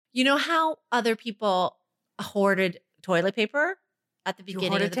You know how other people hoarded toilet paper at the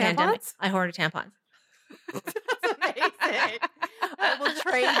beginning of the pandemic? I hoarded tampons. That's amazing. I will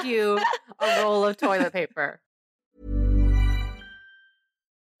trade you a roll of toilet paper.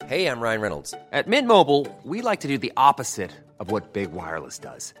 Hey, I'm Ryan Reynolds. At Mint Mobile, we like to do the opposite of what Big Wireless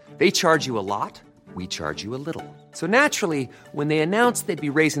does. They charge you a lot, we charge you a little. So naturally, when they announced they'd be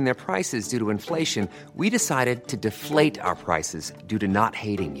raising their prices due to inflation, we decided to deflate our prices due to not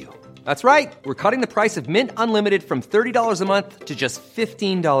hating you. That's right. We're cutting the price of Mint Unlimited from $30 a month to just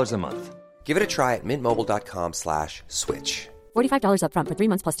 $15 a month. Give it a try at mintmobile.com/switch. $45 up front for 3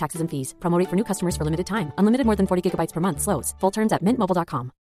 months plus taxes and fees. Promo rate for new customers for limited time. Unlimited more than 40 gigabytes per month. Slows full terms at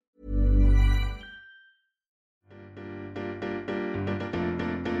mintmobile.com.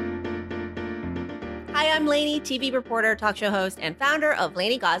 Hi, I'm Lainey, TV reporter, talk show host, and founder of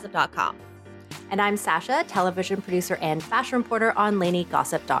LaineyGossip.com. And I'm Sasha, television producer and fashion reporter on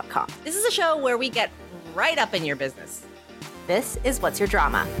LaineyGossip.com. This is a show where we get right up in your business. This is What's Your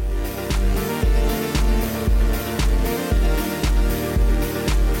Drama?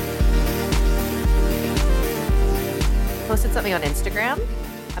 Posted something on Instagram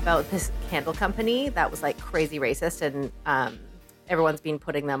about this candle company that was like crazy racist, and everyone's been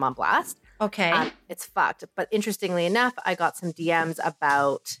putting them on blast. Okay. It's fucked. But interestingly enough, I got some DMs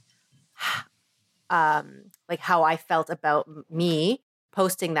about like how I felt about me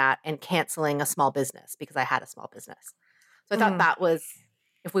posting that and canceling a small business because I had a small business. So I thought that was,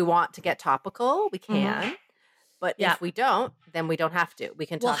 if we want to get topical, we can. But if we don't, then we don't have to. We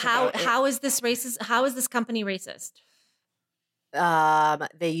can talk about it. How is this racist? How is this company racist? They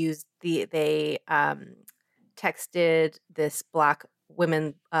texted this black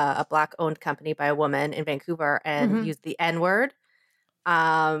women, a black owned company by a woman in Vancouver, and used the N-word.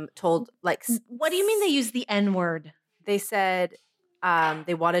 Told like, what do you mean they use the N-word? They said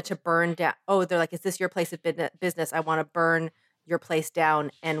they wanted to burn down. Oh, they're like, is this your place of business? I want to burn your place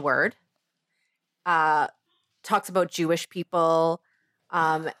down. N-word. Talks about Jewish people.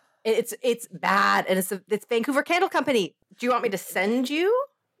 It's bad, and it's Vancouver Candle Company. Do you want me to send you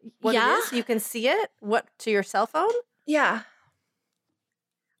what it is? You can see it. What, to your cell phone? Yeah.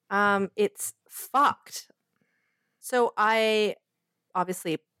 It's fucked. So I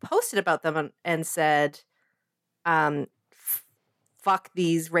obviously posted about them and said, fuck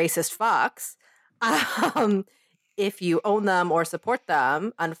these racist fucks. If you own them or support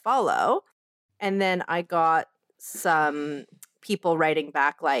them, unfollow. And then I got some people writing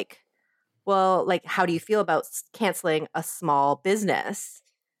back like, well, like, how do you feel about canceling a small business?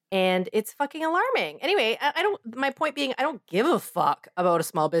 And it's fucking alarming. Anyway, my point being, I don't give a fuck about a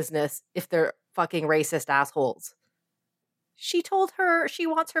small business if they're fucking racist assholes. She told her she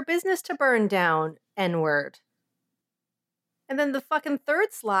wants her business to burn down, N-word. And then the fucking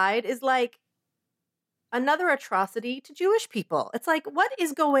third slide is like another atrocity to Jewish people. It's like, what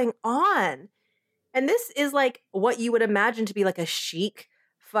is going on? And this is like what you would imagine to be like a chic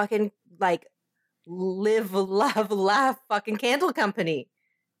fucking like live, love, laugh fucking candle company.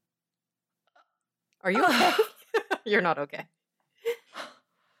 Are you okay? You're not okay.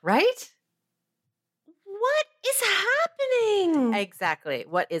 Right? What is happening? Exactly.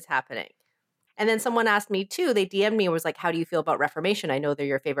 What is happening? And then someone asked me too, they DM'd me and was like, how do you feel about Reformation? I know they're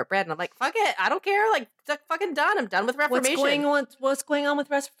your favorite brand. And I'm like, fuck it. I don't care. Like, fucking done. I'm done with Reformation. What's going on with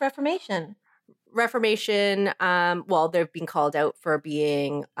Reformation? Reformation, well, they've been called out for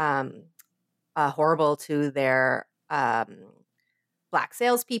being horrible to their black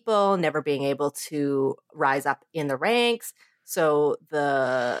salespeople, never being able to rise up in the ranks. So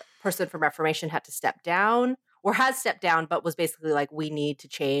the person from Reformation had to step down, or has stepped down, but was basically like, we need to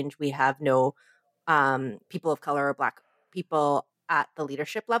change. We have no people of color or black people at the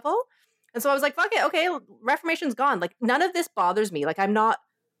leadership level. And so I was like, fuck it. Okay, Reformation's gone. Like, none of this bothers me. Like, I'm not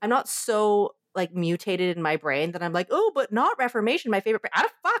so like mutated in my brain that I'm like, oh, but not Reformation, my favorite brand. I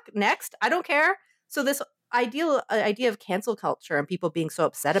don't fuck next. I don't care. So this idea of cancel culture and people being so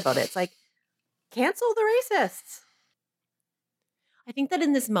upset about it, it's like, cancel the racists. I think that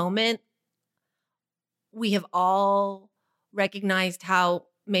in this moment, we have all recognized how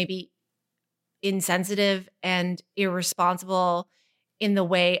maybe insensitive and irresponsible in the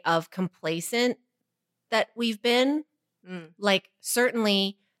way of complacent that we've been. Like,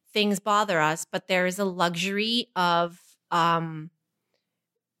 certainly things bother us, but there is a luxury of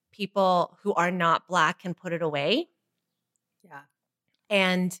people who are not Black can put it away. Yeah.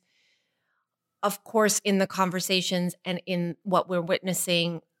 And of course, in the conversations and in what we're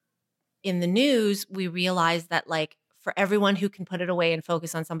witnessing in the news, we realize that, like, for everyone who can put it away and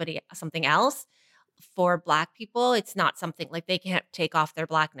focus on something else, for Black people, it's not something like they can't take off their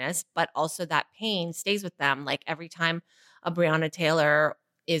Blackness, but also that pain stays with them. Like every time a Breonna Taylor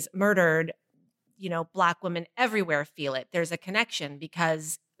is murdered, Black women everywhere feel it. There's a connection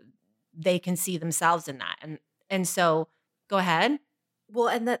because they can see themselves in that. And so go ahead. Well,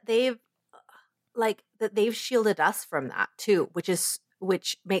 and that they've shielded us from that too,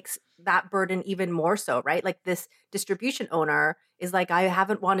 which makes that burden even more so, right? Like this distribution owner is like, I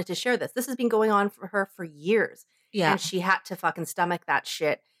haven't wanted to share this. This has been going on for her for years. Yeah. And she had to fucking stomach that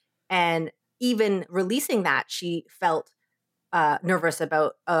shit. And even releasing that, she felt nervous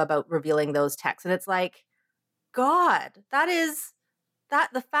about revealing those texts. And it's like, God,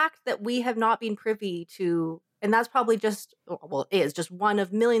 the fact that we have not been privy to, and that's probably just one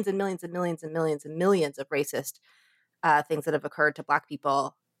of millions and millions and millions and millions and millions of racist things that have occurred to Black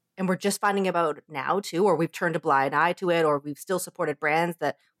people. And we're just finding about it now too, or we've turned a blind eye to it, or we've still supported brands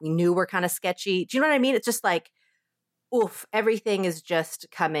that we knew were kind of sketchy. Do you know what I mean? It's just like, oof, everything is just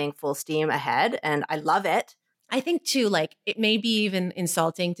coming full steam ahead. And I love it. I think too, like it may be even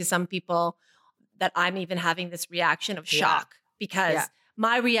insulting to some people that I'm even having this reaction of shock because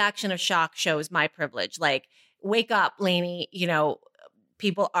my reaction of shock shows my privilege. Like, wake up, Lainey,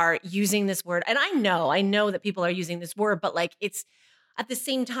 people are using this word. And I know that people are using this word, but like it's at the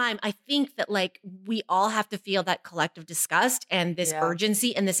same time, I think that like we all have to feel that collective disgust and this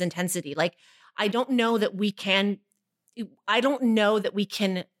urgency and this intensity. Like, I don't know that we can,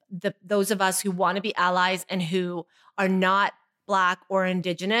 those of us who want to be allies and who are not Black or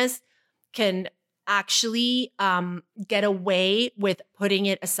Indigenous can actually get away with putting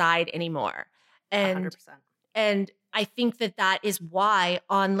it aside anymore. And 100%. And I think that is why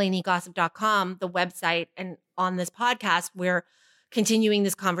on LaineyGossip.com, the website, and on this podcast, we're continuing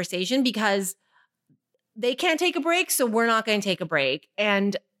this conversation because they can't take a break. So we're not going to take a break.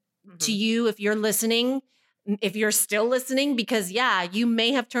 And to you, if you're listening, if you're still listening, because you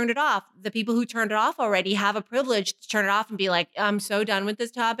may have turned it off. The people who turned it off already have a privilege to turn it off and be like, I'm so done with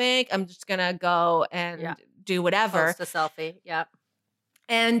this topic. I'm just going to go and do whatever. Post a selfie. Yep.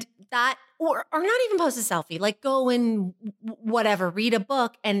 And that, or not even post a selfie, like go and whatever, read a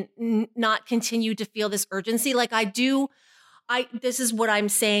book and not continue to feel this urgency. Like this is what I'm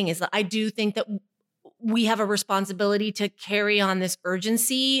saying is that I do think that we have a responsibility to carry on this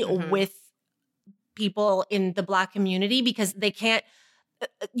urgency with people in the Black community because they can't,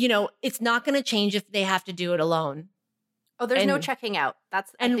 it's not going to change if they have to do it alone. Oh, there's no checking out. I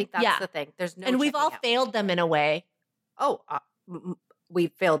think that's the thing. There's no, and we've all failed them in a way. Oh, we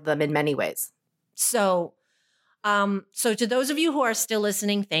failed them in many ways. So to those of you who are still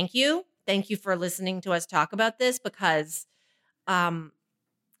listening, thank you. Thank you for listening to us talk about this because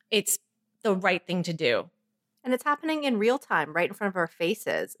it's the right thing to do. And it's happening in real time, right in front of our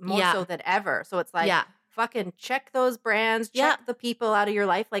faces, more so than ever. So it's like, fucking check those brands, check the people out of your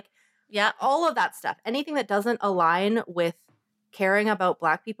life. Like, all of that stuff. Anything that doesn't align with caring about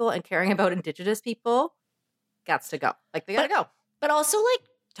Black people and caring about Indigenous people gets to go. Like, they gotta go. But also, like,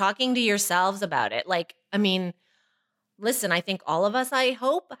 talking to yourselves about it. Like, I mean, listen, I think all of us, I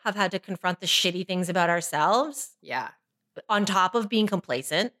hope, have had to confront the shitty things about ourselves. Yeah. On top of being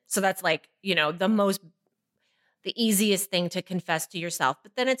complacent. So that's like, the easiest thing to confess to yourself.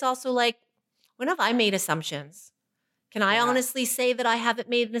 But then it's also like, when have I made assumptions? Can I honestly say that I haven't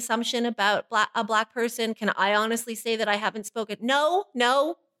made an assumption about a Black person? Can I honestly say that I haven't spoken? No.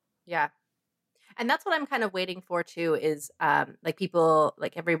 Yeah. And that's what I'm kind of waiting for too is like people,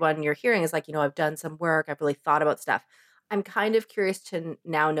 like everyone you're hearing is like, I've done some work. I've really thought about stuff. I'm kind of curious to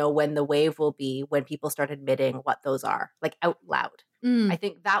now know when the wave will be when people start admitting what those are, like out loud. I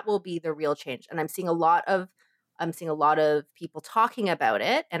think that will be the real change. And I'm seeing a lot of people talking about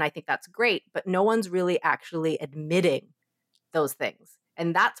it. And I think that's great, but no one's really actually admitting those things.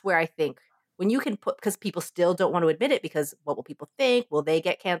 And that's where I think when you can because people still don't want to admit it because what will people think? Will they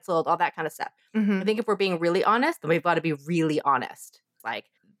get canceled? All that kind of stuff. I think if we're being really honest, then we've got to be really honest. Like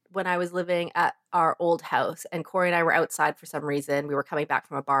when I was living at our old house and Corey and I were outside for some reason, we were coming back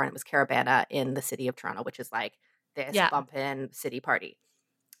from a bar and it was Carabana in the city of Toronto, which is like this bumpin' city party.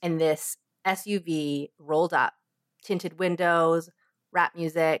 And this SUV rolled up, tinted windows, rap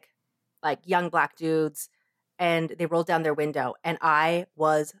music, like young Black dudes, and they rolled down their window and I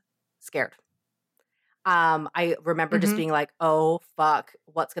was scared. I remember just being like, oh, fuck,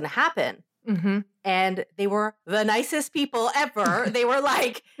 what's going to happen? And they were the nicest people ever. They were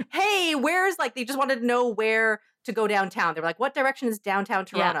like, hey, they just wanted to know where to go downtown. They were like, what direction is downtown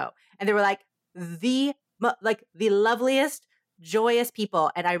Toronto? And they were like, the loveliest, joyous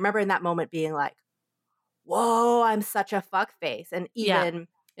people. And I remember in that moment being like, whoa, I'm such a fuck face. And even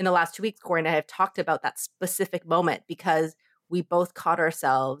in the last 2 weeks, Corey and I have talked about that specific moment because we both caught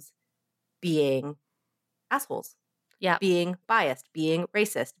ourselves being assholes, being biased, being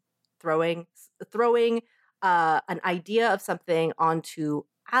racist, throwing an idea of something onto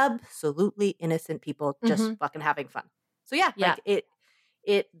absolutely innocent people just fucking having fun. So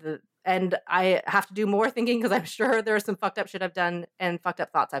and I have to do more thinking because I'm sure there's some fucked up shit I've done and fucked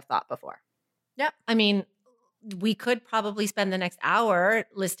up thoughts I've thought before. Yep. I mean, we could probably spend the next hour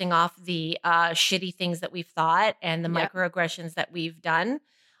listing off the shitty things that we've thought and the microaggressions that we've done.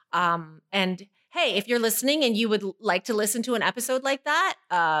 And hey, if you're listening and you would like to listen to an episode like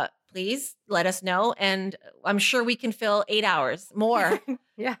that, please let us know. And I'm sure we can fill 8 hours more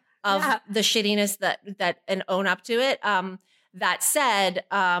of the shittiness that and own up to it. That said,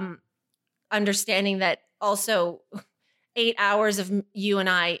 understanding that also 8 hours of you and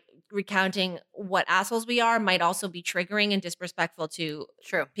I recounting what assholes we are might also be triggering and disrespectful to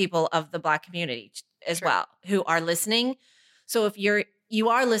people of the Black community as well who are listening. So if you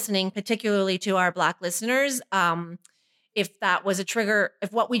are listening, particularly to our Black listeners, if that was a trigger,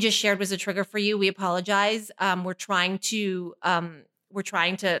 if what we just shared was a trigger for you, we apologize. We're trying to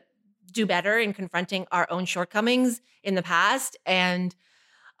do better in confronting our own shortcomings in the past, and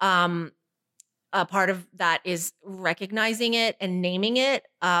a part of that is recognizing it and naming it.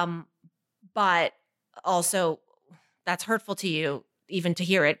 But also that's hurtful to you even to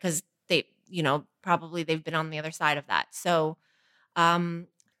hear it because they, probably they've been on the other side of that. So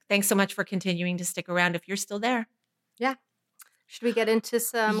thanks so much for continuing to stick around if you're still there. Yeah. Should we get into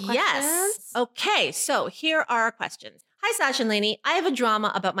some questions? Yes. Okay. So here are our questions. Hi, Sash and Lainey. I have a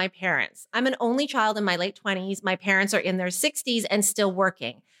drama about my parents. I'm an only child in my late 20s. My parents are in their 60s and still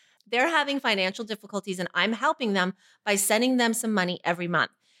working. They're having financial difficulties and I'm helping them by sending them some money every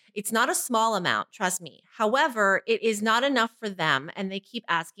month. It's not a small amount, trust me. However, it is not enough for them and they keep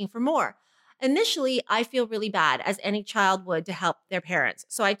asking for more. Initially, I feel really bad, as any child would, to help their parents.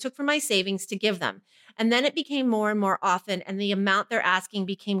 So I took from my savings to give them. And then it became more and more often, and the amount they're asking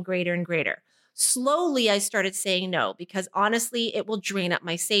became greater and greater. Slowly, I started saying no, because honestly, it will drain up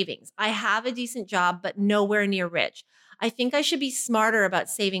my savings. I have a decent job, but nowhere near rich. I think I should be smarter about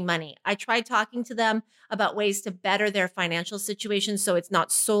saving money. I tried talking to them about ways to better their financial situation so it's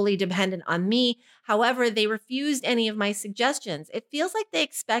not solely dependent on me. However, they refused any of my suggestions. It feels like they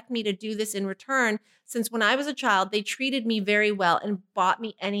expect me to do this in return, since when I was a child, they treated me very well and bought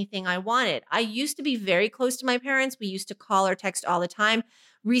me anything I wanted. I used to be very close to my parents. We used to call or text all the time.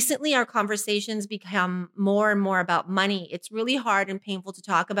 Recently, our conversations become more and more about money. It's really hard and painful to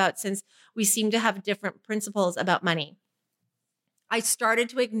talk about since we seem to have different principles about money. I started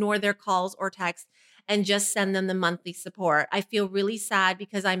to ignore their calls or texts and just send them the monthly support. I feel really sad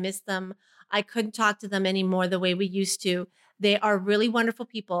because I miss them. I couldn't talk to them anymore the way we used to. They are really wonderful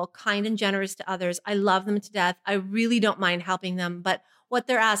people, kind and generous to others. I love them to death. I really don't mind helping them, but what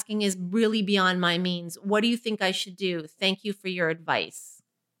they're asking is really beyond my means. What do you think I should do? Thank you for your advice.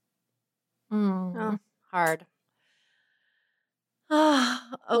 Oh, hard.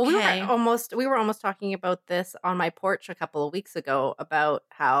 Okay. Well, we were almost talking about this on my porch a couple of weeks ago about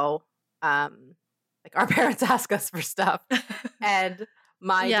how like our parents ask us for stuff. And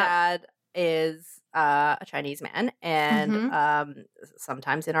my dad is a Chinese man, and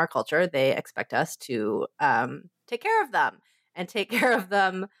sometimes in our culture they expect us to take care of them and take care of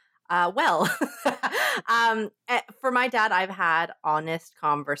them well. For my dad, I've had honest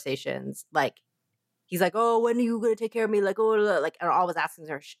conversations. Like, he's like, "Oh, when are you going to take care of me?" Like, "Oh," like, and always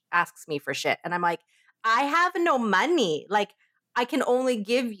asks me for shit. And I'm like, I have no money. Like, I can only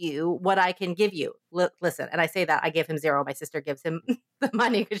give you what I can give you. Listen, and I say that I give him zero. My sister gives him the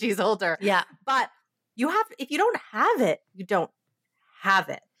money because she's older. Yeah. But if you don't have it, you don't have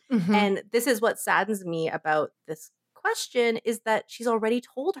it. Mm-hmm. And this is what saddens me about this question, is that she's already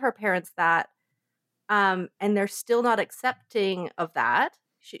told her parents that, and they're still not accepting of that.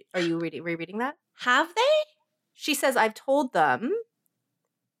 Are you rereading that? Have they? She says, I've told them.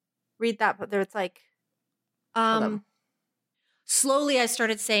 Read that, but there it's like, slowly I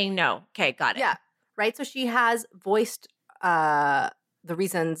started saying no. Okay, got it. Yeah, right? So she has voiced the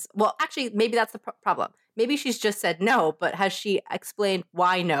reasons. Well, actually, maybe that's the problem. Maybe she's just said no, but has she explained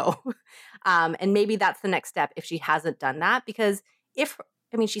why no? And maybe that's the next step if she hasn't done that. Because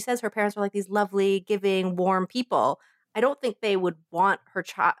she says her parents were like these lovely, giving, warm people. I don't think they would want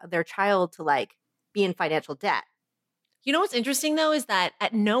their child to like be in financial debt. You know what's interesting, though, is that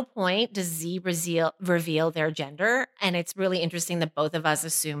at no point does Z reveal their gender. And it's really interesting that both of us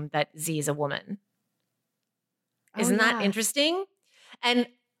assume that Z is a woman. Isn't that interesting? And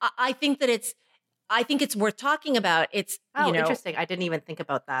I think that I think it's worth talking about. It's, Oh, you know, interesting. I didn't even think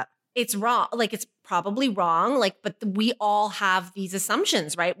about that. it's wrong. Like, it's probably wrong. Like, but we all have these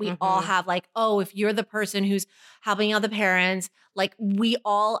assumptions, right? We all have like, oh, if you're the person who's helping out the parents, like we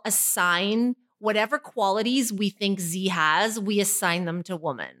all assign whatever qualities we think Z has, we assign them to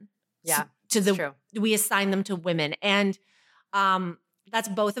woman. Yeah, True. We assign them to women. And that's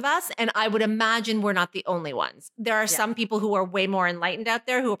both of us. And I would imagine we're not the only ones. There are some people who are way more enlightened out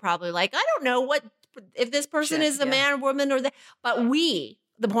there who are probably like, I don't know if this person is a man, woman, or but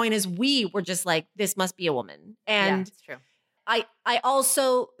the point is we were just like, this must be a woman. And it's true. I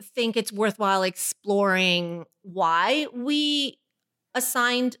also think it's worthwhile exploring why we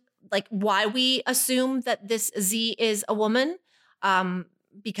assigned, like why we assume that this Z is a woman,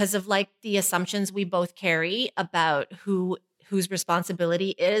 because of like the assumptions we both carry about whose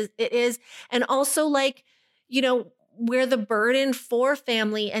responsibility it is. And also like, you know, where the burden for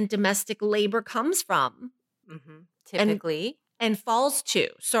family and domestic labor comes from. Typically. And falls to.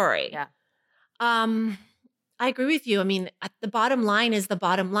 Sorry. Yeah. I agree with you. I mean, the bottom line is the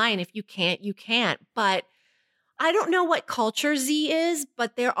bottom line. If you can't, you can't. But I don't know what culture Z is,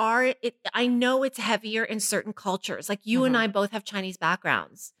 but I know it's heavier in certain cultures. Like you and I both have Chinese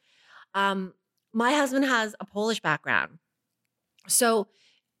backgrounds. My husband has a Polish background. So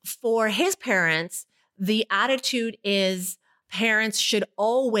for his parents, the attitude is parents should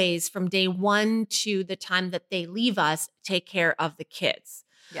always, from day one to the time that they leave us, take care of the kids.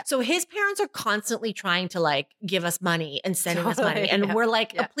 Yeah. So his parents are constantly trying to like give us money and sending us money. And we're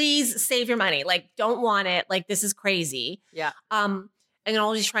like, please save your money. Like, don't want it. Like, this is crazy. Yeah. And they're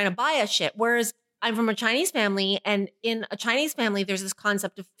always trying to buy us shit. Whereas I'm from a Chinese family, and in a Chinese family, there's this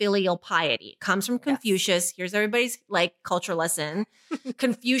concept of filial piety. It comes from Confucius. Here's everybody's like culture lesson.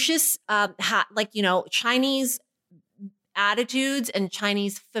 Confucius, Chinese attitudes and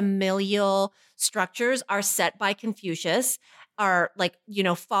Chinese familial structures are set by Confucius, are like, you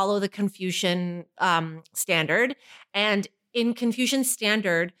know, follow the Confucian standard. And in Confucian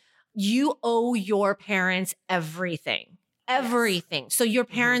standard, you owe your parents everything. Everything. Yes. So your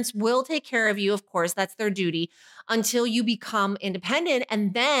parents will take care of you. Of course, that's their duty until you become independent.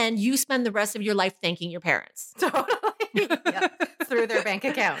 And then you spend the rest of your life thanking your parents. Totally. Through their bank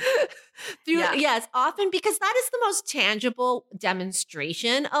account. Yes, often because that is the most tangible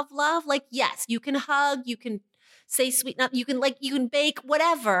demonstration of love. Like, yes, you can hug, you can say sweet, you can bake,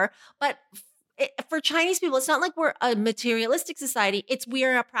 whatever. But for Chinese people, it's not like we're a materialistic society. We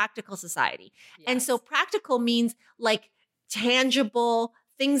are a practical society. Yes. And so practical means like tangible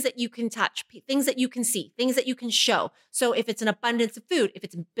things that you can touch, things that you can see, things that you can show. So if it's an abundance of food, if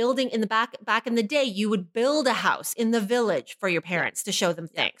it's building in the back in the day, you would build a house in the village for your parents to show them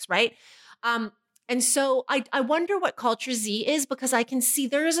things, right? And so I wonder what culture Z is, because I can see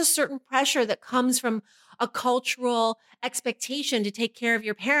there is a certain pressure that comes from a cultural expectation to take care of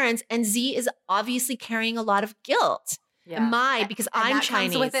your parents. And Z is obviously carrying a lot of guilt. Yeah. Because I'm that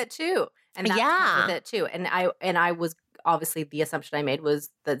Chinese. Comes with it too. And that comes with it too. And I was obviously, the assumption I made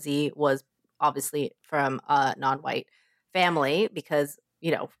was that Z was obviously from a non-white family, because, you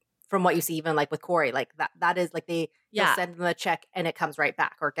know, from what you see, even like with Corey, like that is like they'll send them a check and it comes right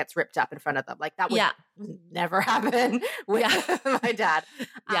back, or it gets ripped up in front of them. Like that would never happen with my dad.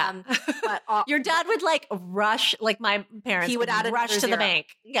 But your dad would like rush, like my parents, he would rush to the bank.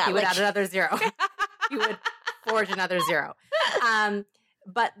 Yeah, he would add another zero. He would forge another zero.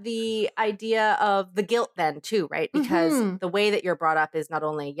 But the idea of the guilt then too, right? Because the way that you're brought up is not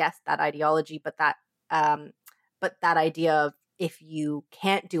only, yes, that ideology, but that idea of, if you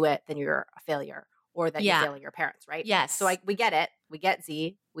can't do it, then you're a failure, or that you're failing your parents, right? Yes. So we get it. We get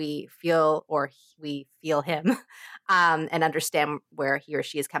Z. We feel him, and understand where he or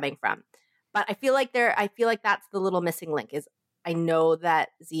she is coming from. But I feel like that's the little missing link. Is I know that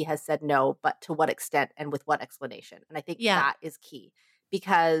Z has said no, but to what extent and with what explanation? And I think that is key,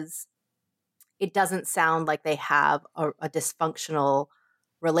 because it doesn't sound like they have a dysfunctional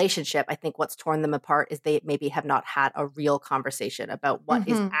relationship. I think what's torn them apart is they maybe have not had a real conversation about what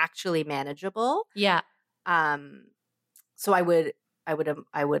is actually manageable. Yeah. So I would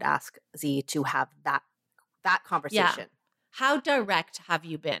ask Z to have that conversation. Yeah. How direct have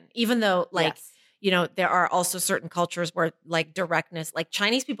you been? Even though you know, there are also certain cultures where like directness, like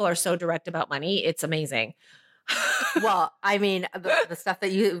Chinese people are so direct about money. It's amazing. Well, I mean, the stuff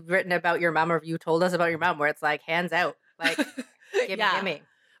that you've written about your mom, or you told us about your mom, where it's like hands out, like give me.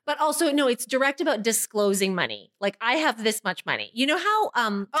 But also, no, it's direct about disclosing money. Like, I have this much money. You know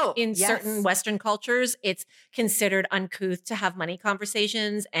how in certain Western cultures, it's considered uncouth to have money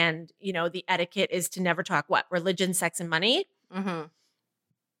conversations, and, you know, the etiquette is to never talk religion, sex, and money.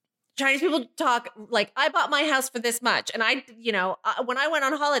 Chinese people talk like, I bought my house for this much. And when I went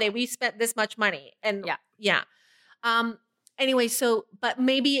on holiday, we spent this much money. And yeah. Anyway, but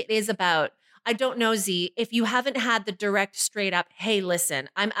maybe it is about, I don't know, Z, if you haven't had the direct straight up, hey, listen,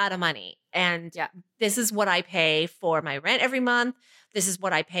 I'm out of money. And this is what I pay for my rent every month. This is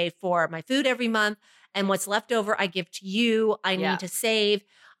what I pay for my food every month. And what's left over, I give to you. I need to save.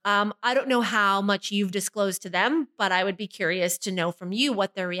 I don't know how much you've disclosed to them, but I would be curious to know from you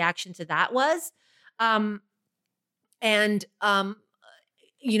what their reaction to that was. It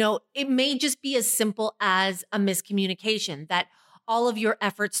may just be as simple as a miscommunication, that all of your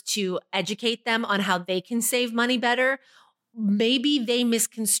efforts to educate them on how they can save money better, maybe they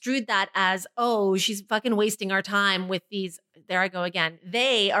misconstrued that as, oh, she's fucking wasting our time with these. There I go again.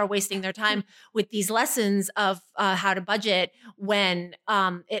 They are wasting their time with these lessons of how to budget when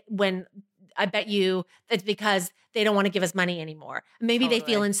I bet you that's because they don't want to give us money anymore. Maybe they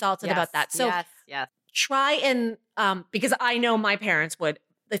feel insulted about that. So try and, because I know my parents would,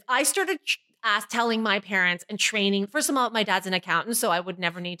 if I started telling my parents and training, first of all, my dad's an accountant, so I would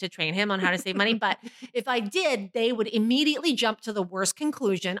never need to train him on how to save money. But if I did, they would immediately jump to the worst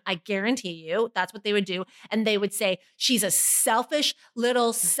conclusion. I guarantee you that's what they would do. And they would say, she's a selfish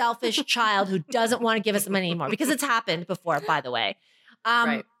child who doesn't want to give us money anymore, because it's happened before, by the way.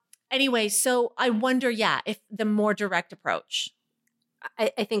 Right. Anyway, so I wonder, if the more direct approach.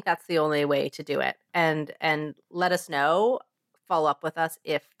 I think that's the only way to do it. And let us know, follow up with us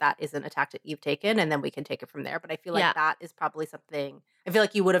if that isn't a tactic you've taken, and then we can take it from there. But I feel like that is probably something, I feel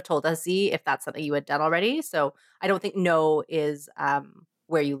like you would have told us, Z, if that's something you had done already. So I don't think no is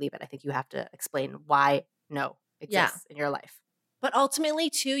where you leave it. I think you have to explain why no exists in your life. But ultimately,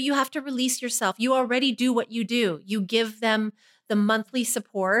 too, you have to release yourself. You already do what you do. You give them the monthly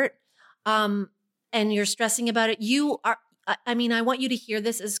support, and you're stressing about it. I want you to hear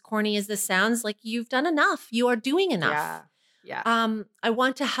this, as corny as this sounds, like you've done enough. You are doing enough. Yeah. I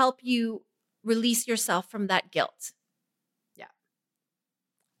want to help you release yourself from that guilt. Yeah.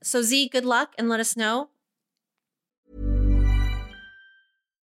 So Z, good luck, and let us know.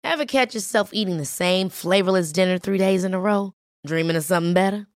 Ever catch yourself eating the same flavorless dinner 3 days in a row? Dreaming of something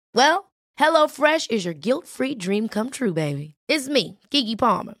better? Well, HelloFresh is your guilt-free dream come true, baby. It's me, Keke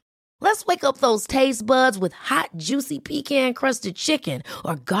Palmer. Let's wake up those taste buds with hot, juicy pecan-crusted chicken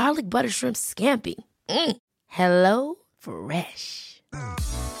or garlic butter shrimp scampi. Hello Fresh.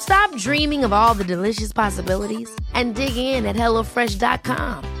 Stop dreaming of all the delicious possibilities and dig in at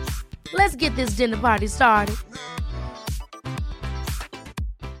HelloFresh.com. Let's get this dinner party started.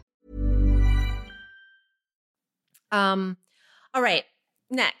 All right,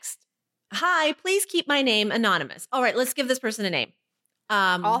 next. Hi, please keep my name anonymous. All right, let's give this person a name.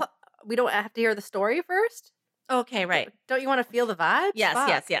 We don't have to hear the story first? Okay, right. Don't you want to feel the vibe? Yes.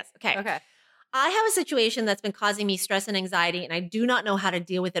 Okay. I have a situation that's been causing me stress and anxiety, and I do not know how to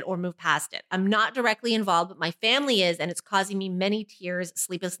deal with it or move past it. I'm not directly involved, but my family is, and it's causing me many tears,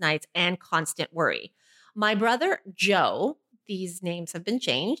 sleepless nights, and constant worry. My brother, Joe, these names have been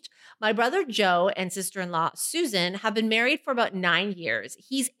changed. My brother, Joe, and sister-in-law, Susan, have been married for about 9 years.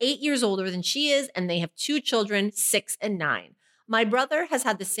 He's 8 years older than she is, and they have 2 children, 6 and 9. My brother has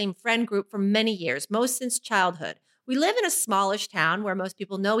had the same friend group for many years, most since childhood. We live in a smallish town where most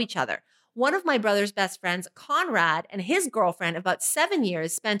people know each other. One of my brother's best friends, Conrad, and his girlfriend, about 7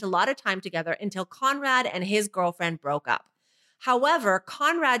 years, spent a lot of time together until Conrad and his girlfriend broke up. However,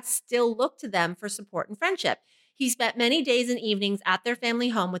 Conrad still looked to them for support and friendship. He spent many days and evenings at their family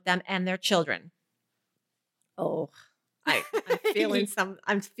home with them and their children. Oh, I'm feeling some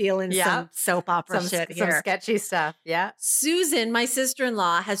soap opera shit here. Some sketchy stuff. Yeah. Susan, my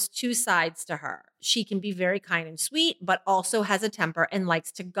sister-in-law, has 2 sides to her. She can be very kind and sweet, but also has a temper and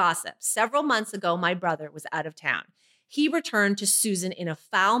likes to gossip. Several months ago, my brother was out of town. He returned to Susan in a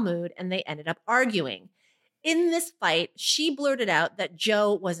foul mood, and they ended up arguing. In this fight, she blurted out that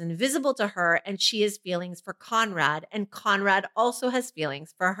Joe was invisible to her and she has feelings for Conrad, and Conrad also has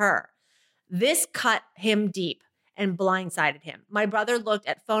feelings for her. This cut him deep and blindsided him. My brother looked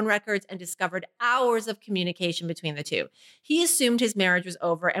at phone records and discovered hours of communication between the two. He assumed his marriage was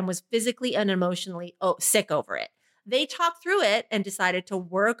over and was physically and emotionally sick over it. They talked through it and decided to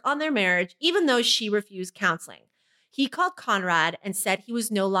work on their marriage, even though she refused counseling. He called Conrad and said he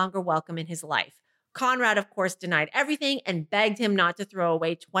was no longer welcome in his life. Conrad, of course, denied everything and begged him not to throw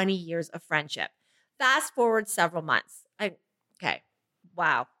away 20 years of friendship. Fast forward several months. Okay.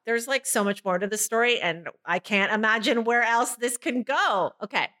 Wow. There's like so much more to the story, and I can't imagine where else this can go.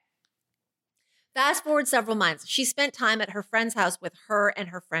 Okay. Fast forward several months. She spent time at her friend's house with her and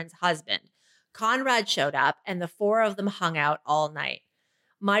her friend's husband. Conrad showed up, and the 4 of them hung out all night.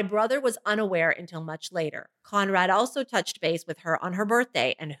 My brother was unaware until much later. Conrad also touched base with her on her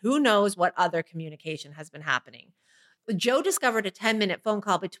birthday, and who knows what other communication has been happening. Joe discovered a 10-minute phone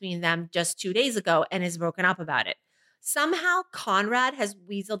call between them just 2 days ago and has broken up about it. Somehow, Conrad has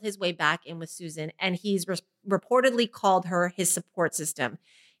weaseled his way back in with Susan, and he's reportedly called her his support system.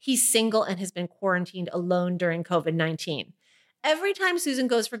 He's single and has been quarantined alone during COVID-19. Every time Susan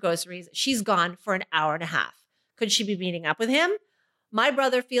goes for groceries, she's gone for an hour and a half. Could she be meeting up with him? My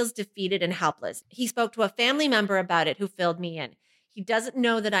brother feels defeated and helpless. He spoke to a family member about it who filled me in. He doesn't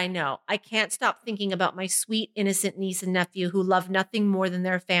know that I know. I can't stop thinking about my sweet, innocent niece and nephew who love nothing more than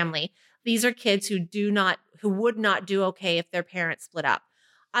their family. These are kids who would not do okay if their parents split up.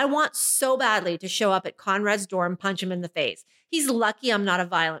 I want so badly to show up at Conrad's door and punch him in the face. He's lucky I'm not a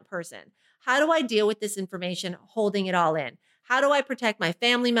violent person. How do I deal with this information, holding it all in? How do I protect my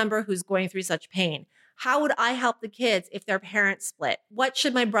family member who's going through such pain? How would I help the kids if their parents split? What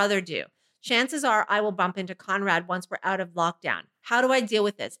should my brother do? Chances are I will bump into Conrad once we're out of lockdown. How do I deal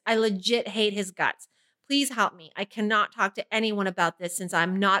with this? I legit hate his guts. Please help me. I cannot talk to anyone about this since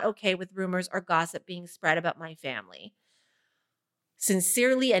I'm not okay with rumors or gossip being spread about my family.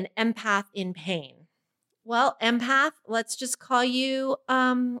 Sincerely, an empath in pain. Well, empath, let's just call you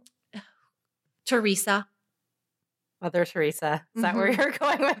Teresa. Mother Teresa. Is that where you're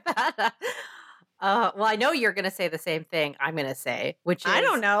going with that? Well, I know you're going to say the same thing I'm going to say, which is... I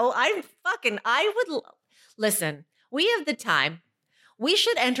don't know. Listen, we have the time. We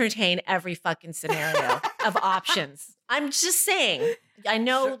should entertain every fucking scenario of options. I'm just saying. I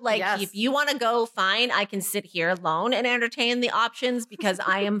know, yes. If you want to go, fine. I can sit here alone and entertain the options because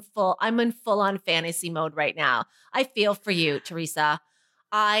I'm in full-on fantasy mode right now. I feel for you, Teresa.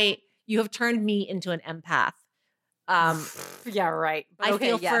 You have turned me into an empath. Yeah, right. But I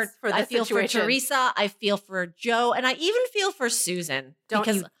feel for Teresa. I feel for Joe, and I even feel for Susan. Don't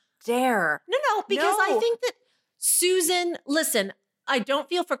you dare? No, because I think that Susan. Listen, I don't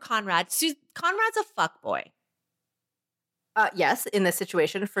feel for Conrad. Conrad's a fuckboy. Yes, in this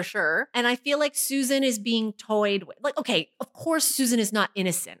situation for sure. And I feel like Susan is being toyed with. Like, okay, of course Susan is not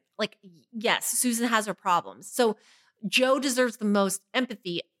innocent. Like, yes, Susan has her problems. So Joe deserves the most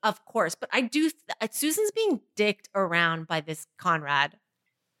empathy, of course. But I do, Susan's being dicked around by this Conrad.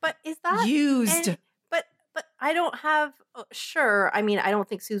 But is that used? But I don't have, sure. I mean, I don't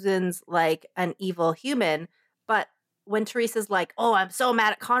think Susan's like an evil human. But when Teresa's like, oh, I'm so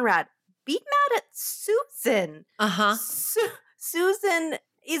mad at Conrad, be mad at Susan. Uh-huh. Susan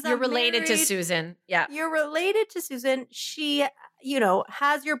is You're related to Susan. Yeah. You're related to Susan. She,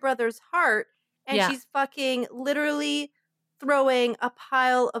 has your brother's heart. And she's fucking literally throwing a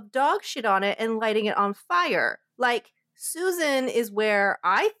pile of dog shit on it and lighting it on fire. Like, Susan is where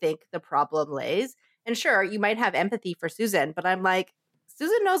I think the problem lays. And sure, you might have empathy for Susan, but I'm like,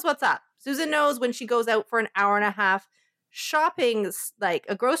 Susan knows what's up. Susan knows when she goes out for an hour and a half shopping, like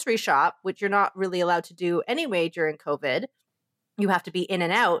a grocery shop, which you're not really allowed to do anyway during COVID. You have to be in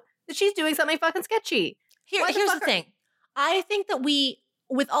and out, that she's doing something fucking sketchy. Here's the thing. I think that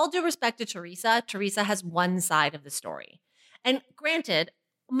with all due respect to Teresa has one side of the story. And granted,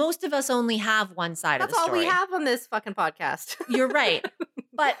 most of us only have one side of the story. That's all we have on this fucking podcast. You're right.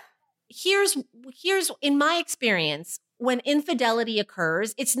 But here's in my experience, when infidelity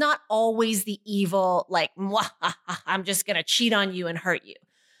occurs, it's not always the evil, like, I'm just going to cheat on you and hurt you.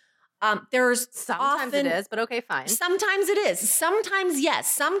 Sometimes it is, but okay, fine. Sometimes it is. Sometimes, yes.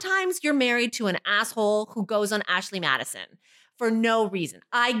 Sometimes you're married to an asshole who goes on Ashley Madison for no reason.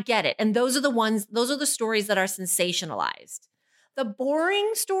 I get it. And those are the stories that are sensationalized. The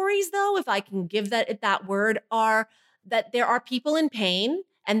boring stories, though, if I can give that word, are that there are people in pain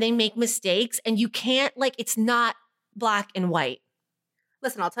and they make mistakes and you can't, it's not black and white.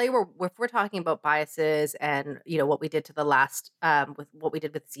 Listen, I'll tell you if we're talking about biases and, what we did to the last, with what we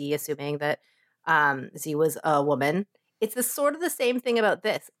did with Z, assuming that Z was a woman. It's sort of the same thing about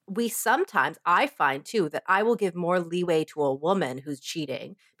this. I find too, that I will give more leeway to a woman who's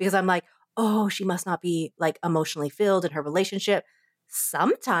cheating because I'm like, oh, she must not be like emotionally filled in her relationship.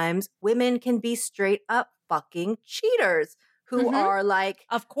 Sometimes women can be straight up fucking cheaters who are like,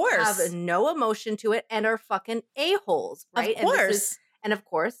 of course, have no emotion to it and are fucking a-holes, right? Of course. And of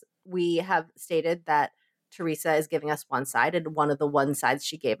course, we have stated that Teresa is giving us one side, and one of the one sides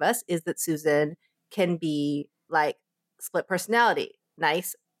she gave us is that Susan can be like split personality,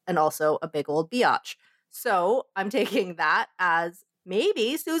 nice, and also a big old biatch. So I'm taking that as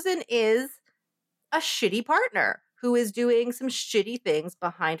maybe Susan is a shitty partner who is doing some shitty things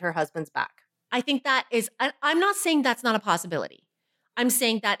behind her husband's back. I think that is, I'm not saying that's not a possibility. I'm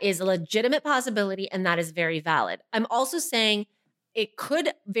saying that is a legitimate possibility and that is very valid. I'm also saying it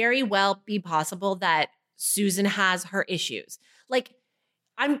could very well be possible that Susan has her issues. Like,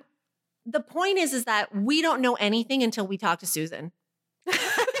 the point is that we don't know anything until we talk to Susan. Okay.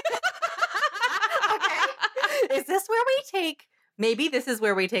 Is this where we take, maybe this is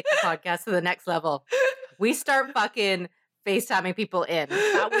where we take the podcast to the next level. We start fucking FaceTiming people in.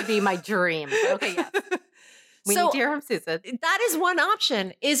 That would be my dream. Okay, yes. We need to hear from Susan. That is one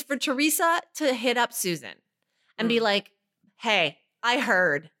option, is for Teresa to hit up Susan and be like, hey, I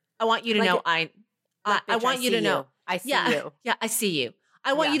heard. I want you to know I want you to know. I see you. Yeah, I see you.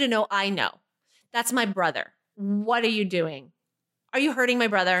 I want you to know I know. That's my brother. What are you doing? Are you hurting my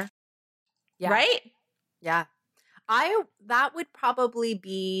brother? Yeah. Right? Yeah. That would probably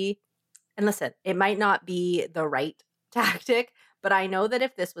be, and listen, it might not be the right tactic, but I know that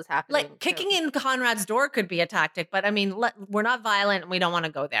if this was happening. Like kicking in Conrad's door could be a tactic, but I mean, we're not violent and we don't want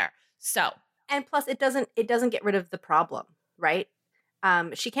to go there. So. And plus it doesn't get rid of the problem, right?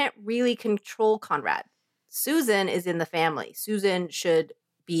 She can't really control Conrad. Susan is in the family. Susan should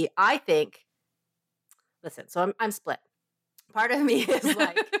be, I think, listen, so I'm split. Part of me is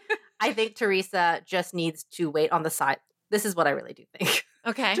like, I think Teresa just needs to wait on the side. This is what I really do think.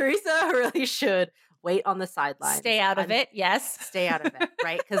 Okay. Teresa really should wait on the sidelines. Stay out of it. Yes. Stay out of it,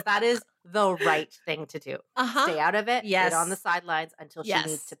 right? Because that is the right thing to do. Stay out of it. Yes. Wait on the sidelines until she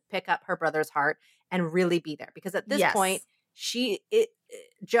needs to pick up her brother's heart and really be there. Because at this point,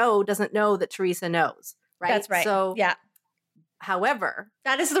 Joe doesn't know that Teresa knows, right? That's right. So, yeah. However,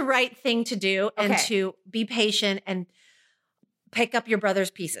 that is the right thing to do, and to be patient and pick up your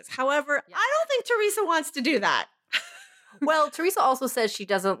brother's pieces. However, I don't think Teresa wants to do that. Well, Teresa also says she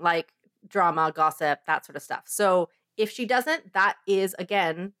doesn't like drama, gossip, that sort of stuff. So if she doesn't, that is,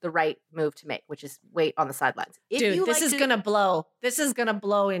 again, the right move to make, which is wait on the sidelines. Dude, this is going to blow. This is going to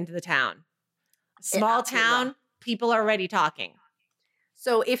blow into the town. Small town, people are already talking.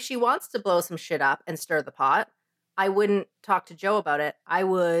 So if she wants to blow some shit up and stir the pot, I wouldn't talk to Joe about it. I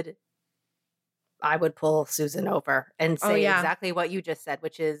would pull Susan over and say exactly what you just said,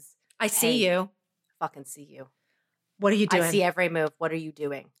 which is, I see you. Fucking see you. What are you doing? I see every move. What are you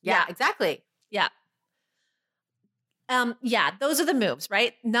doing? Yeah, exactly. Yeah. Yeah, those are the moves,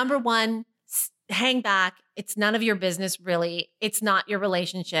 right? Number one, hang back. It's none of your business, really. It's not your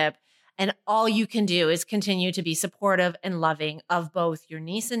relationship. And all you can do is continue to be supportive and loving of both your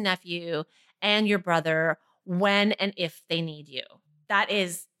niece and nephew and your brother when and if they need you. That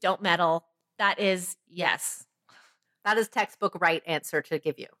is, don't meddle. That is, yes. That is textbook right answer to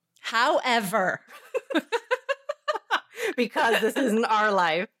give you. However, because this isn't our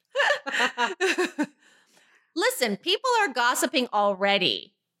life. Listen, people are gossiping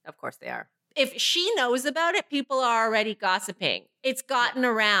already. Of course they are. If she knows about it, people are already gossiping. It's gotten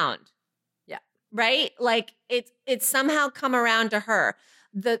around. Yeah. Right? Like it's somehow come around to her.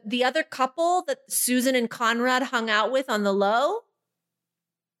 The other couple that Susan and Conrad hung out with on the low,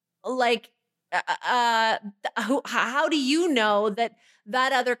 like how do you know that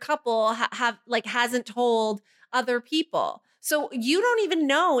other couple hasn't told other people? So you don't even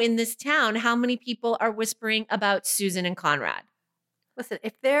know in this town how many people are whispering about Susan and Conrad. Listen,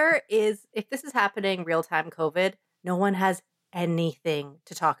 if this is happening real-time COVID, no one has anything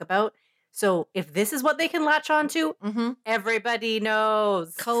to talk about. So if this is what they can latch onto, everybody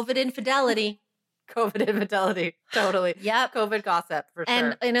knows. COVID infidelity. COVID infidelity. Totally. Yep. COVID gossip for sure.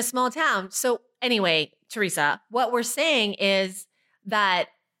 And in a small town. So anyway, Teresa, what we're saying is that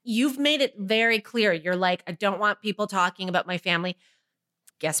you've made it very clear. You're like, I don't want people talking about my family.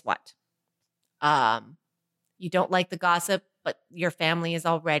 Guess what? You don't like the gossip, but your family is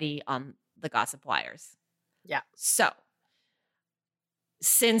already on the gossip wires. Yeah. So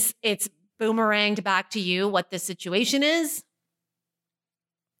since it's boomeranged back to you what the situation is,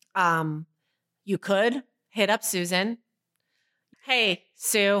 you could hit up Susan. Hey,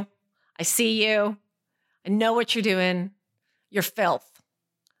 Sue, I see you. I know what you're doing. You're filth.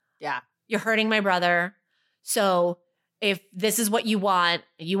 Yeah. You're hurting my brother. So if this is what you want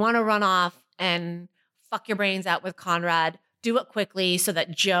to run off and fuck your brains out with Conrad, do it quickly so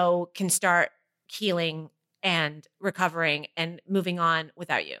that Joe can start healing and recovering and moving on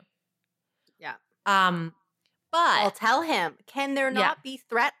without you. Yeah. But I'll tell him, can there not be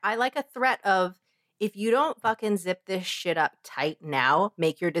threat? I like a threat of, if you don't fucking zip this shit up tight now,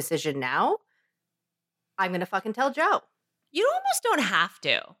 make your decision now, I'm going to fucking tell Joe. You almost don't have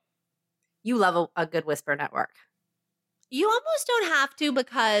to. You love a good whisper network. You almost don't have to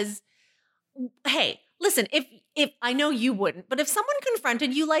because, hey, listen, if I know you wouldn't, but if someone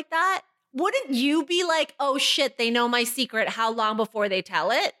confronted you like that, wouldn't you be like, oh shit, they know my secret? How long before they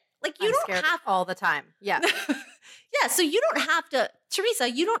tell it? Like, you I'm don't scared have all the time. Yeah. Yeah, so you don't have to, Teresa,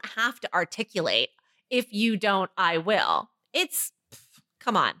 you don't have to articulate, if you don't, I will.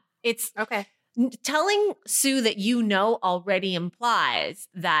 Come on. It's Okay. telling Sue that you know already implies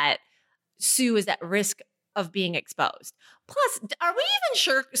that Sue is at risk of being exposed. Plus, are we even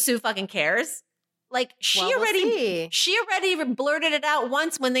sure Sue fucking cares? Like she Well, we'll already see. blurted it out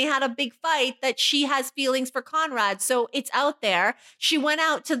once when they had a big fight that she has feelings for Conrad. So it's out there. She went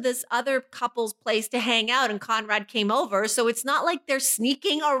out to this other couple's place to hang out and Conrad came over. So it's not like they're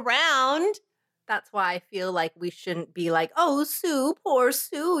sneaking around. That's why I feel like we shouldn't be like, oh, Sue, poor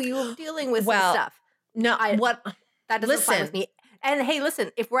Sue, you were dealing with some stuff. No, That doesn't apply with me. And hey,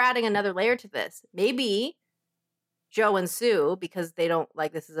 listen, if we're adding another layer to this, maybe Joe and Sue, because they don't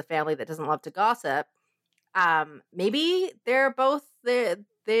like, this is a family that doesn't love to gossip. Maybe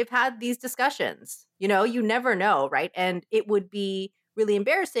they've had these discussions, you never know. Right. And it would be really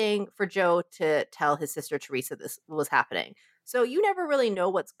embarrassing for Joe to tell his sister, Teresa, this was happening. So you never really know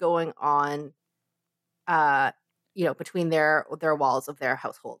what's going on, between their walls of their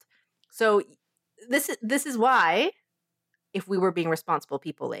household. So this is why, if we were being responsible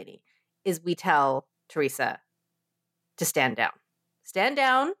people, lady, is we tell Teresa to stand down, stand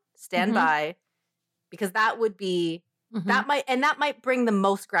by, because that would be, that might bring the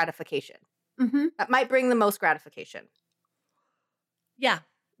most gratification. That might bring the most gratification. Yeah.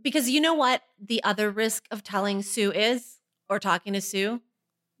 Because you know what the other risk of telling Sue is, or talking to Sue?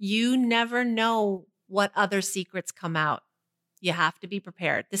 You never know what other secrets come out. You have to be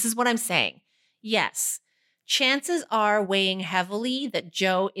prepared. This is what I'm saying. Yes, chances are weighing heavily that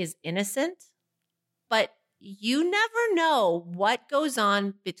Joe is innocent, but you never know what goes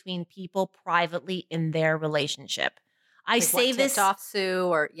on between people privately in their relationship. I say this off Sue,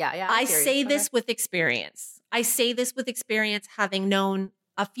 or I say this with experience. I say this with experience, having known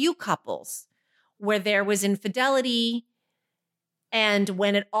a few couples where there was infidelity, and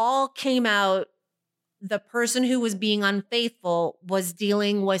when it all came out, the person who was being unfaithful was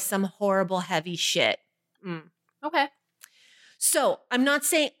dealing with some horrible, heavy shit. Okay. So I'm not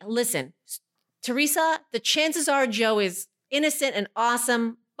saying, listen, Teresa, the chances are Joe is innocent and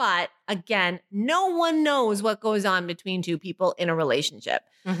awesome. But again, no one knows what goes on between two people in a relationship.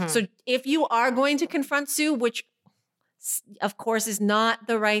 So if you are going to confront Sue, which of course is not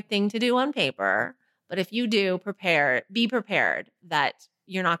the right thing to do on paper, but if you do, be prepared that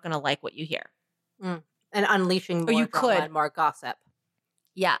you're not going to like what you hear. And unleashing more drama and more gossip.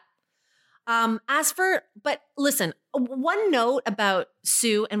 Yeah. But listen, one note about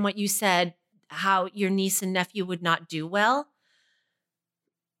Sue and what you said, how your niece and nephew would not do well.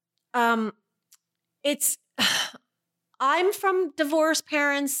 I'm from divorced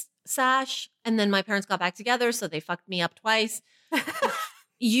parents, Sash, and then my parents got back together, so they fucked me up twice.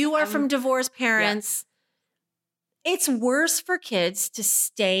 You are from divorced parents. Yeah. It's worse for kids to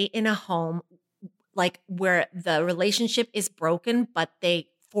stay in a home like where the relationship is broken, but they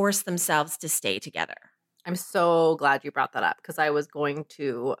force themselves to stay together. I'm so glad you brought that up, because I was going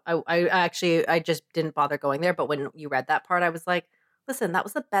to, I just didn't bother going there. But when you read that part, I was like, listen, that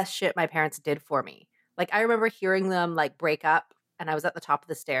was the best shit my parents did for me. Like, I remember hearing them like break up, and I was at the top of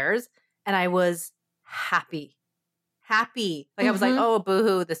the stairs and I was happy. Like, I was like, oh,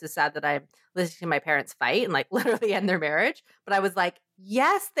 boohoo, this is sad that I'm listening to my parents fight and like literally end their marriage. But I was like,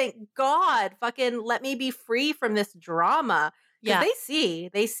 yes, thank God, fucking let me be free from this drama. Because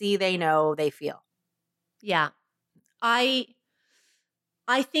they know, they feel. Yeah. I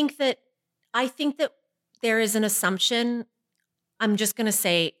think that there is an assumption. I'm just going to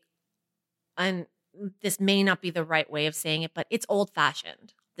say, and this may not be the right way of saying it, but it's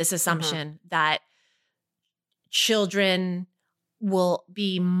old-fashioned, this assumption that children will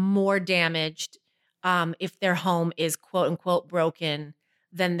be more damaged if their home is quote unquote broken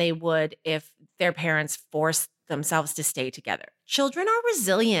than they would if their parents forced themselves to stay together. Children are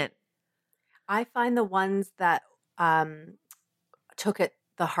resilient. I find the ones that took it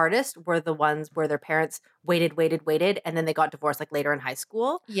the hardest were the ones where their parents waited, and then they got divorced like later in high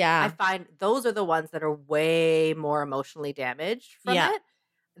school. Yeah. I find those are the ones that are way more emotionally damaged from it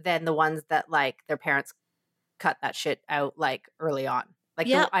than the ones that like their parents cut that shit out like early on. Like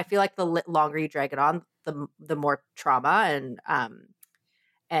I feel like the longer you drag it on, the more trauma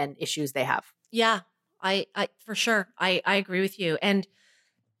and issues they have. Yeah. I for sure. I agree with you. And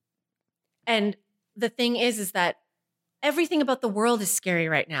the thing is that everything about the world is scary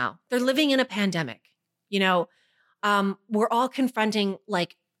right now. They're living in a pandemic. We're all confronting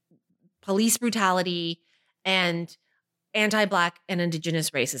like police brutality and anti-Black and Indigenous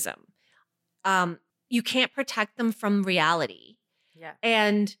racism. You can't protect them from reality. Yeah.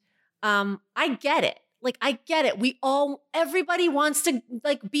 And I get it. like, I get it. Everybody wants to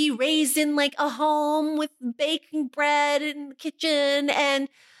like be raised in like a home with baking bread in the kitchen and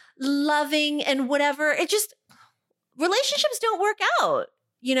loving and whatever. Relationships don't work out,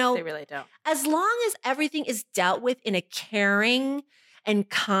 They really don't. as long as everything is dealt with in a caring and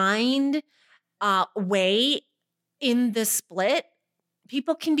kind way in the split,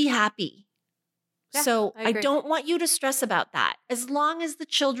 people can be happy. Yeah, So I I agree. don't want you to stress about that. As long as the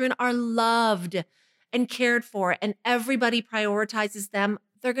children are loved and cared for and everybody prioritizes them,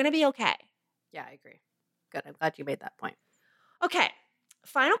 they're going to be okay. Yeah, I agree. Good. I'm glad you made that point. Okay.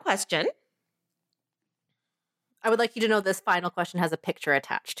 Final question. I would like you to know this final question has a picture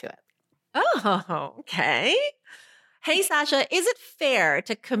attached to it. Oh, okay. Hey, Sasha, is it fair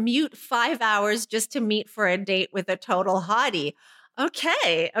to commute 5 hours just to meet for a date with a total hottie?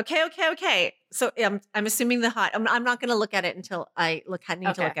 Okay. So I'm assuming the hot. I'm not going to look at it until I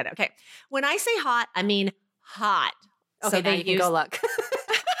need to look at it. Okay. When I say hot, I mean hot. Okay, So now you can go look.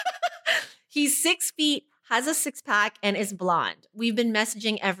 He's 6 feet, has a six pack, and is blonde. We've been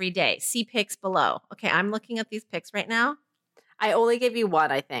messaging every day. See pics below. Okay, I'm looking at these pics right now. I only gave you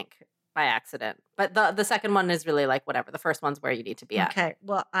one, I think, by accident. But the second one is really like whatever. The first one's where you need to be at. Okay.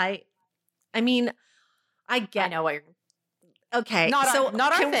 Well, I mean, I get. I know what you're. Okay. Not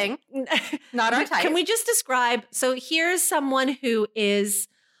our can thing. Not our type. Can we just describe? So here's someone who is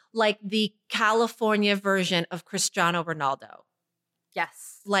like the California version of Cristiano Ronaldo.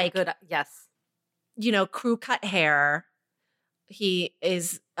 Yes. Like, good. Yes. Crew cut hair. He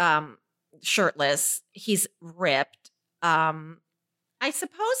is shirtless. He's ripped. I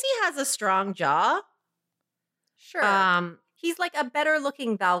suppose he has a strong jaw. Sure. He's like a better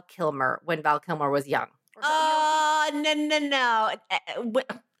looking Val Kilmer when Val Kilmer was young. No.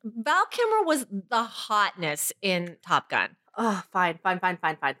 Val Kilmer was the hotness in Top Gun. Oh, fine.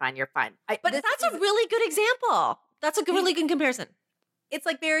 You're fine. But that's a really good example. That's a really good comparison. It's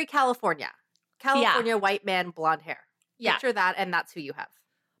like very California. California white man, blonde hair. Yeah. Picture that, and that's who you have.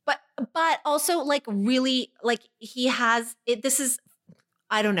 But also like really like he has it. This is,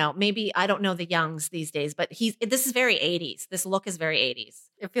 I don't know. Maybe I don't know the youngs these days, but this is very 80s. This look is very 80s.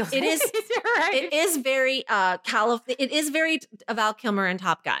 It is. Right. It is very it is very Val Kilmer in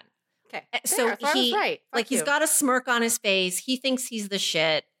Top Gun. Okay. So I was right. Fuck he's you. got a smirk on his face. He thinks he's the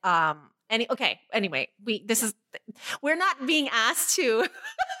shit. Anyway, we're not being asked to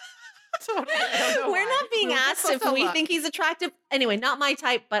we're not being asked if we think he's attractive. Anyway, not my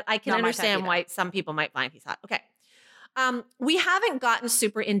type, but I can understand why some people might find he's hot. Okay. We haven't gotten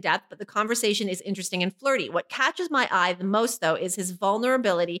super in depth, but the conversation is interesting and flirty. What catches my eye the most, though, is his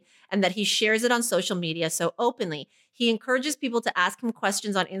vulnerability and that he shares it on social media so openly. He encourages people to ask him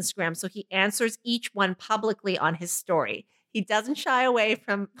questions on Instagram, so he answers each one publicly on his story. He doesn't shy away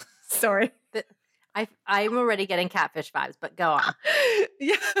from, sorry. I'm already getting catfish vibes, but go on.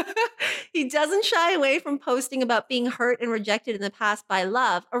 Yeah. He doesn't shy away from posting about being hurt and rejected in the past by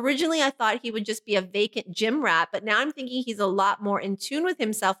love. Originally, I thought he would just be a vacant gym rat, but now I'm thinking he's a lot more in tune with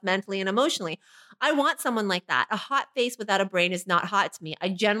himself mentally and emotionally. I want someone like that. A hot face without a brain is not hot to me. I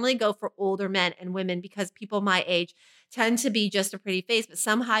generally go for older men and women because people my age tend to be just a pretty face, but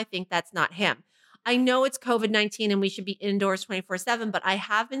somehow I think that's not him. I know it's COVID-19 and we should be indoors 24/7, but I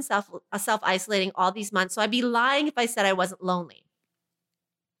have been self-isolating all these months, so I'd be lying if I said I wasn't lonely.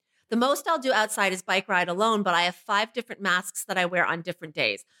 The most I'll do outside is bike ride alone, but I have 5 different masks that I wear on different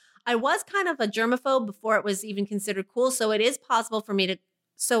days. I was kind of a germaphobe before it was even considered cool, so is it possible for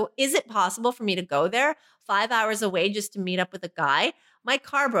me to go there 5 hours away just to meet up with a guy? My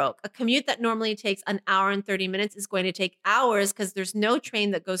car broke. A commute that normally takes an hour and 30 minutes is going to take hours because there's no train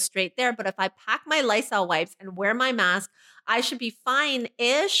that goes straight there. But if I pack my Lysol wipes and wear my mask, I should be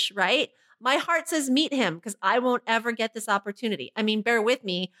fine-ish, right? My heart says meet him because I won't ever get this opportunity. I mean, bear with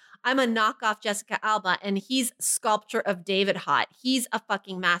me. I'm a knockoff Jessica Alba and he's sculpture of David hot. He's a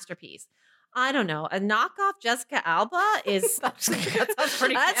fucking masterpiece. I don't know. A knockoff Jessica Alba is that sounds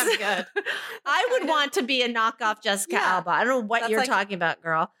pretty damn good. I would want to be a knockoff Jessica Alba. I don't know what you're talking about,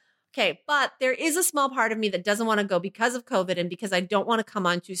 girl. Okay, but there is a small part of me that doesn't want to go because of COVID and because I don't want to come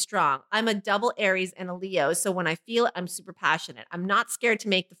on too strong. I'm a double Aries and a Leo, so when I feel it, I'm super passionate. I'm not scared to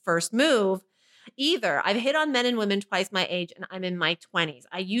make the first move either. I've hit on men and women twice my age and I'm in my 20s.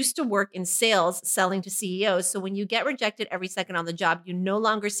 I used to work in sales selling to CEOs. So when you get rejected every second on the job, you no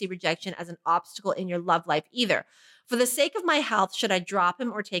longer see rejection as an obstacle in your love life either. For the sake of my health, should I drop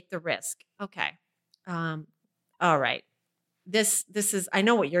him or take the risk? Okay. All right. This is, I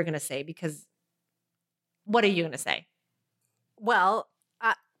know what you're going to say because what are you going to say? Well,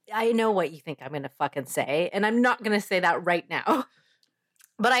 I know what you think I'm going to fucking say, and I'm not going to say that right now.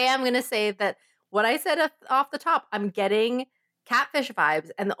 But I am going to say that what I said off the top, I'm getting catfish vibes.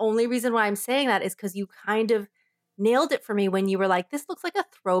 And the only reason why I'm saying that is because you kind of nailed it for me when you were like, this looks like a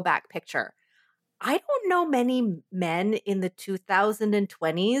throwback picture. I don't know many men in the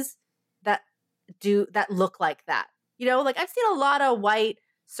 2020s that look like that. You know, like I've seen a lot of white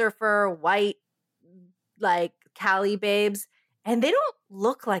surfer, white like Cali babes, and they don't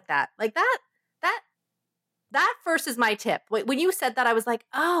look like that. Like that first is my tip. When you said that, I was like,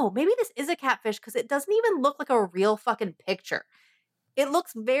 oh, maybe this is a catfish because it doesn't even look like a real fucking picture. It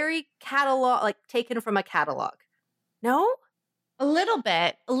looks very catalog, like taken from a catalog. No? A little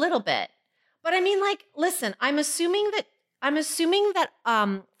bit. But I mean, like, listen, I'm assuming that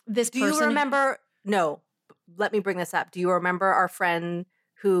this Do person. you remember? No, let me bring this up. Do you remember our friend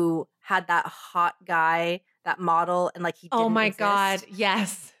who had that hot guy, that model, and like he didn't Oh my exist? God,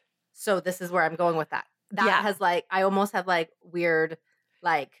 yes. So this is where I'm going with that. That has like, I almost have like weird,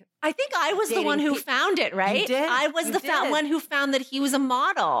 like. I think I was the one who found it, right? You did. I was one who found that he was a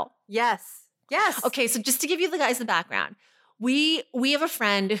model. Yes. Okay, so just to give you the background, we have a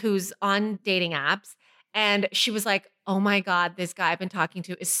friend who's on dating apps, and she was like, "Oh my God, this guy I've been talking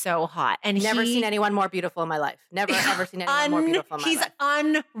to is so hot." And never seen anyone more beautiful in my life. Never ever seen anyone more beautiful in my life.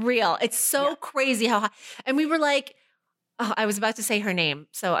 He's unreal. It's so crazy how hot. And we were like, oh, I was about to say her name,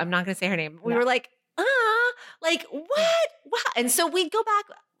 so I'm not going to say her name. We were like, like what? And so we'd go back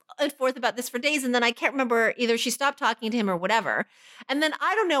and forth about this for days, and then I can't remember, either she stopped talking to him or whatever. And then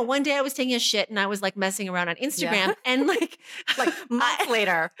I don't know, one day I was taking a shit and I was like messing around on Instagram and like months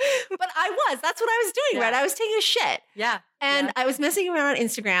later. But that's what I was doing, right? I was taking a shit. Yeah. And I was messing around on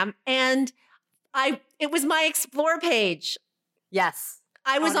Instagram, and it was my Explore page. Yes.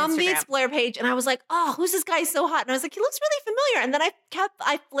 I was on the Explore page and I was like, oh, who's this guy so hot? And I was like, he looks really familiar. And then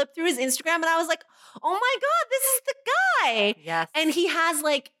I flipped through his Instagram and I was like, oh my God, this is the guy. Yes. And he has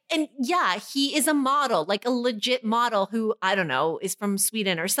he is a model, like a legit model who, I don't know, is from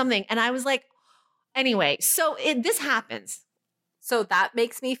Sweden or something. And I was like, anyway, so this happens. So that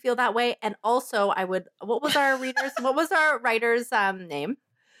makes me feel that way. And also what was our writer's name?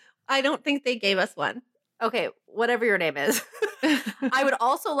 I don't think they gave us one. Okay, whatever your name is. I would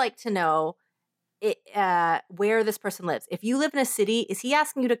also like to know where this person lives. If you live in a city, is he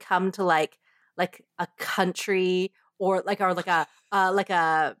asking you to come to like a country or like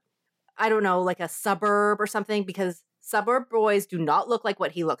a I don't know, like a suburb or something? Because suburb boys do not look like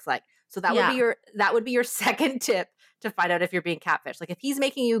what he looks like. So that would be your second tip to find out if you're being catfished. Like if he's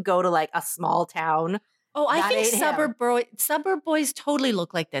making you go to like a small town. Oh, I think suburb boys totally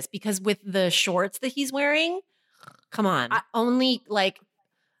look like this because with the shorts that he's wearing, come on, only like,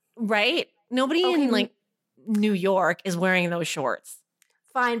 right? Nobody in like New York is wearing those shorts.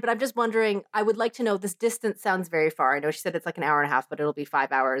 Fine, but I'm just wondering, I would like to know, this distance sounds very far. I know she said it's like an hour and a half, but it'll be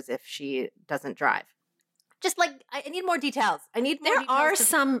 5 hours if she doesn't drive. Just like, I need more details. There are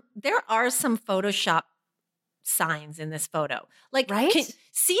some Photoshop signs in this photo, like, right?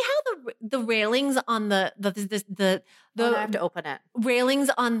 See how the railings on the I have to open it. Railings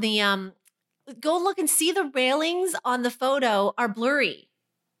on the go look and see the railings on the photo are blurry.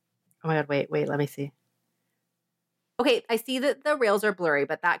 Oh my God, wait, let me see. Okay, I see that the rails are blurry,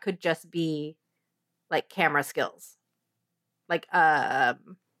 but that could just be like camera skills. Like oh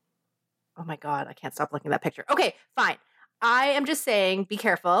my God, I can't stop looking at that picture. Okay, fine. I am just saying, be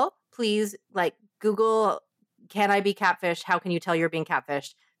careful. Please, like, Google, can I be catfished? How can you tell you're being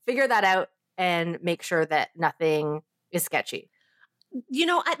catfished? Figure that out and make sure that nothing is sketchy. You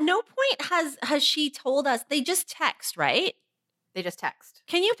know, at no point has she told us. They just text, right? They just text.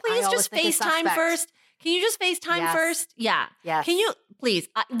 Can you please just FaceTime first? Can you just FaceTime first? Yeah. Yes. Can you please?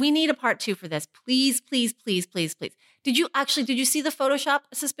 We need a part 2 for this. Please, please, please, please, please. Did you see the Photoshop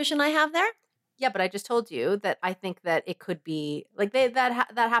suspicion I have there? Yeah, but I just told you that I think that it could be like that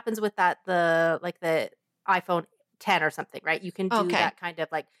happens with the iPhone 10 or something, right? You can do that kind of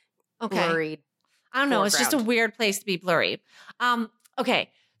like blurry. I don't know. It's just a weird place to be blurry. Okay.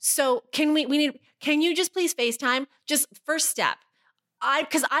 So can you just please FaceTime? Just first step.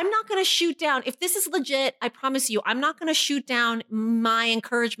 Because I'm not going to shoot down. If this is legit, I promise you, I'm not going to shoot down my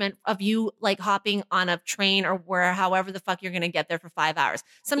encouragement of you like hopping on a train or however the fuck you're going to get there for 5 hours.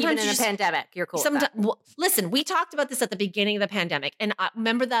 Sometimes even in a pandemic, you're cool. Listen, we talked about this at the beginning of the pandemic. And I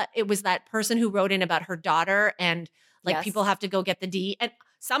remember that it was that person who wrote in about her daughter and like people have to go get the D. And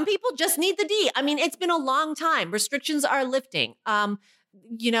some people just need the D. I mean, it's been a long time. Restrictions are lifting.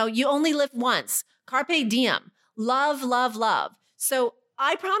 You only live once. Carpe diem. Love, love, love. So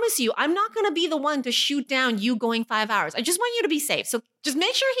I promise you, I'm not going to be the one to shoot down you going 5 hours. I just want you to be safe. So just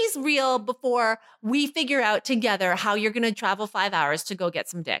make sure he's real before we figure out together how you're going to travel 5 hours to go get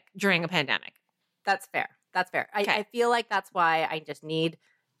some dick during a pandemic. That's fair. That's fair. Okay. I feel like that's why I just need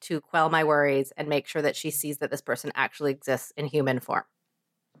to quell my worries and make sure that she sees that this person actually exists in human form.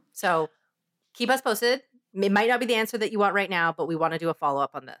 So keep us posted. It might not be the answer that you want right now, but we want to do a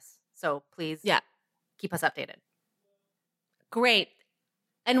follow-up on this. So please keep us updated. Great.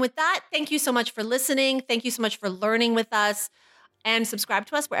 And with that, thank you so much for listening. Thank you so much for learning with us. And subscribe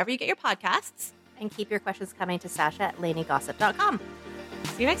to us wherever you get your podcasts. And keep your questions coming to Sasha@LaineyGossip.com.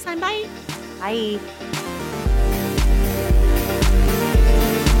 See you next time. Bye. Bye.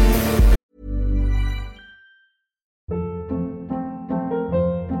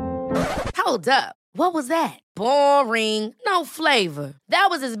 Hold up. What was that? Boring. No flavor. That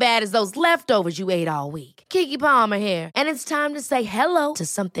was as bad as those leftovers you ate all week. Keke Palmer here. And it's time to say hello to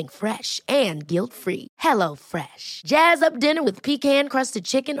something fresh and guilt-free. Hello Fresh. Jazz up dinner with pecan-crusted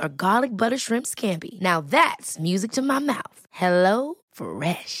chicken or garlic butter shrimp scampi. Now that's music to my mouth. Hello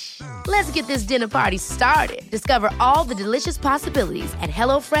Fresh. Let's get this dinner party started. Discover all the delicious possibilities at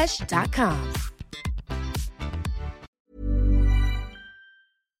HelloFresh.com.